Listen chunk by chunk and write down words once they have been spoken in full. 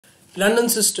London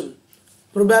system,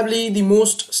 probably the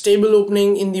most stable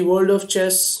opening in the world of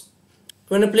chess.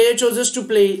 When a player chooses to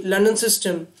play London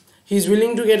system, he is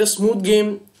willing to get a smooth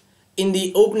game in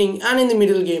the opening and in the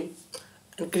middle game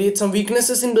and create some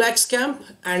weaknesses in black's camp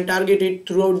and target it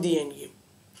throughout the endgame.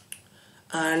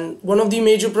 And one of the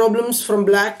major problems from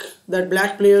black that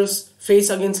black players face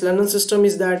against London system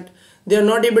is that they are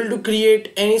not able to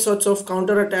create any sorts of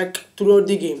counter attack throughout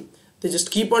the game. They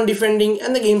just keep on defending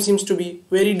and the game seems to be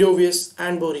very dubious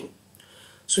and boring.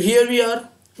 So here we are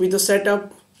with the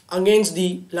setup against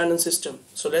the London system.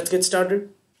 So let's get started.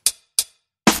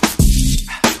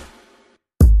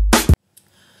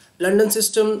 London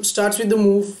system starts with the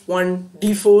move 1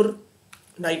 d4,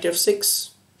 knight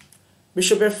f6,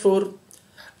 bishop f4,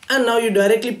 and now you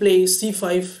directly play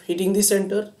c5 hitting the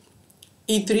center,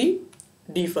 e3,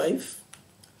 d5,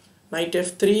 knight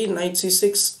f3, knight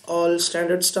c6, all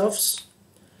standard stuffs,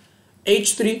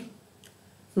 h3,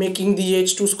 making the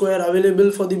h2 square available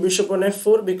for the bishop on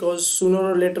f4 because sooner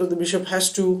or later the bishop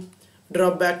has to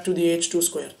drop back to the h2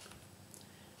 square,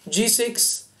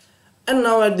 g6, and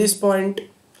now at this point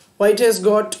white has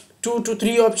got 2 to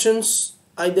 3 options.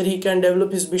 Either he can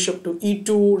develop his bishop to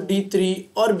e2, d3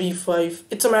 or b5.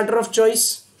 It's a matter of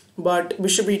choice, but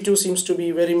bishop e2 seems to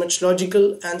be very much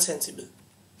logical and sensible.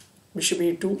 Bishop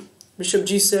e2, bishop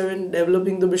g7,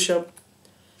 developing the bishop,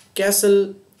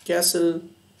 castle, castle,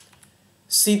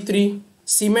 c3,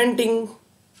 cementing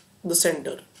the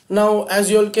center. Now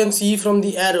as you all can see from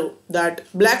the arrow that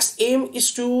black's aim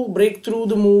is to break through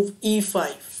the move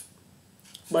e5.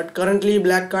 But currently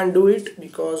black can't do it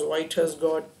because white has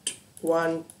got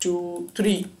 1, 2,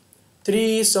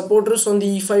 3 supporters on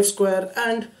the e5 square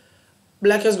and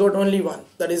black has got only one,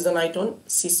 that is the knight on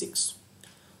c6.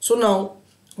 So now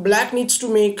black needs to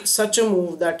make such a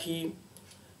move that he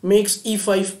makes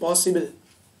e5 possible.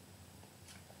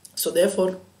 So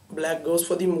therefore black goes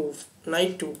for the move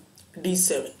knight to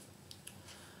d7.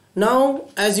 Now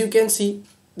as you can see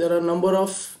there are a number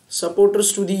of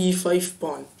supporters to the e5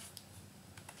 pawn.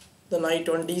 The knight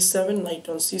on d7, knight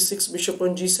on c6, bishop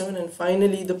on g7, and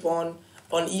finally the pawn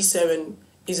on e7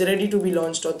 is ready to be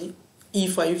launched on the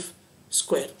e5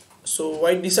 square. So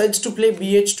white decides to play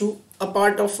bh2, a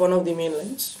part of one of the main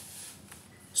lines.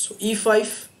 So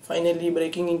e5, finally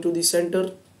breaking into the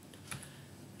center,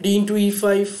 d into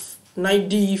e5, knight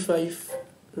d e5,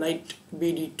 knight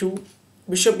bd2,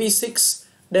 bishop e6,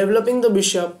 developing the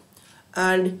bishop.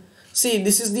 And see,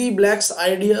 this is the black's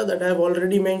idea that I have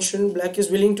already mentioned. Black is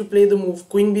willing to play the move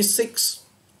queen b6,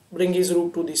 bring his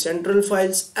rook to the central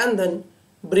files and then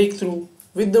break through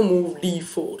with the move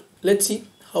d4. Let's see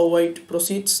how white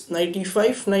proceeds. Knight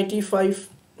e5, knight e5,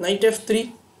 knight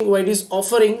f3. White is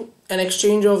offering an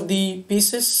exchange of the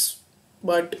pieces,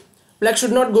 but black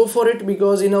should not go for it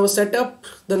because in our setup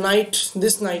the knight,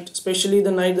 this knight, especially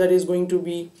the knight that is going to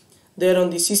be there on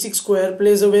the c6 square,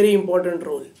 plays a very important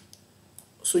role.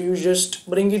 So you just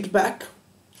bring it back.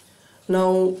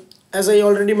 Now as I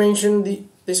already mentioned,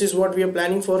 this is what we are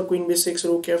planning for: queen b6,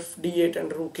 rook f d8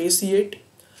 and rook a c8.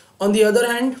 On the other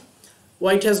hand,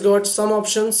 white has got some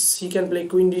options. He can play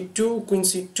queen d2, queen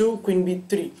c2, queen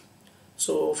b3.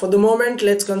 So for the moment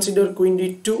let's consider queen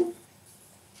d2,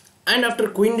 and after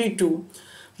queen d2,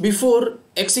 before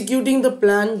executing the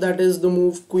plan, that is the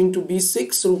move queen to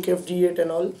b6, rook f d8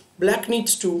 and all, black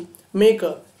needs to make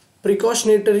a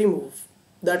precautionary move.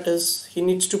 That is, he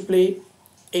needs to play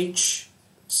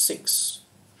h6.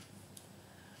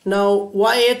 Now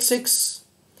why h6?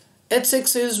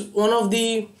 h6 is one of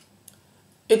the,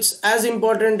 it's as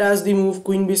important as the move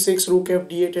queen b6, rook f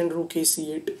d8 and rook a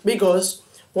c8, because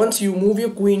once you move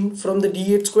your queen from the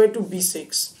d8 square to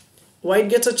b6, white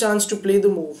gets a chance to play the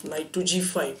move knight to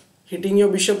g5, hitting your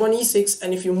bishop on e6,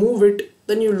 and if you move it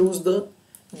then you lose the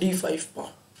d5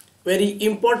 pawn. Very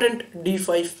important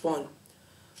d5 pawn.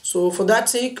 So for that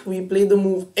sake we play the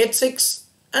move h6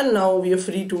 and now we are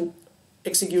free to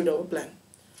execute our plan.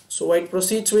 So white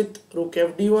proceeds with rook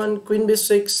f d1, queen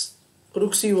b6,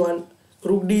 rook c1,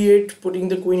 rook d8, putting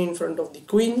the queen in front of the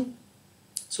queen.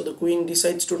 So the queen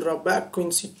decides to drop back, queen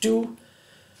c2,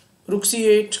 rook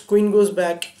c8, queen goes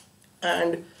back,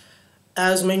 and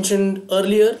as mentioned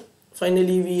earlier,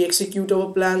 finally we execute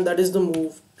our plan, that is the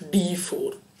move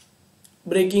d4.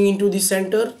 Breaking into the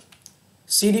center,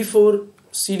 cd4,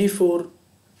 cd4,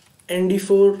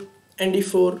 nd4,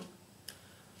 nd4.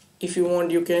 If you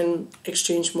want you can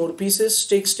exchange more pieces,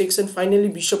 takes, and finally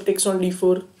bishop takes on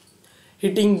d4,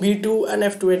 hitting b2 and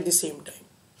f2 at the same time.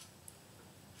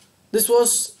 This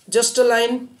was just a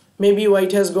line. Maybe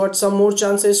white has got some more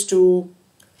chances to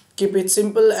keep it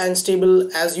simple and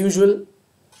stable as usual.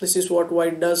 This is what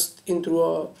white does in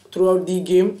throughout the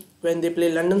game. when they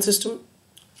play London system.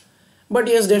 But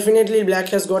yes, definitely black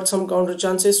has got some counter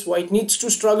chances. White needs to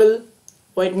struggle.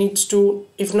 White needs to,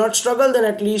 if not struggle, then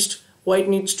at least white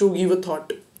needs to give a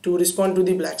thought to respond to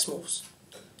the black's moves.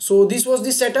 So this was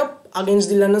the setup against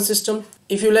the London system.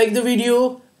 If you like the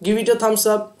video, give it a thumbs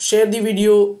up, share the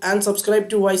video and subscribe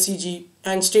to YCG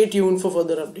and stay tuned for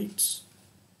further updates.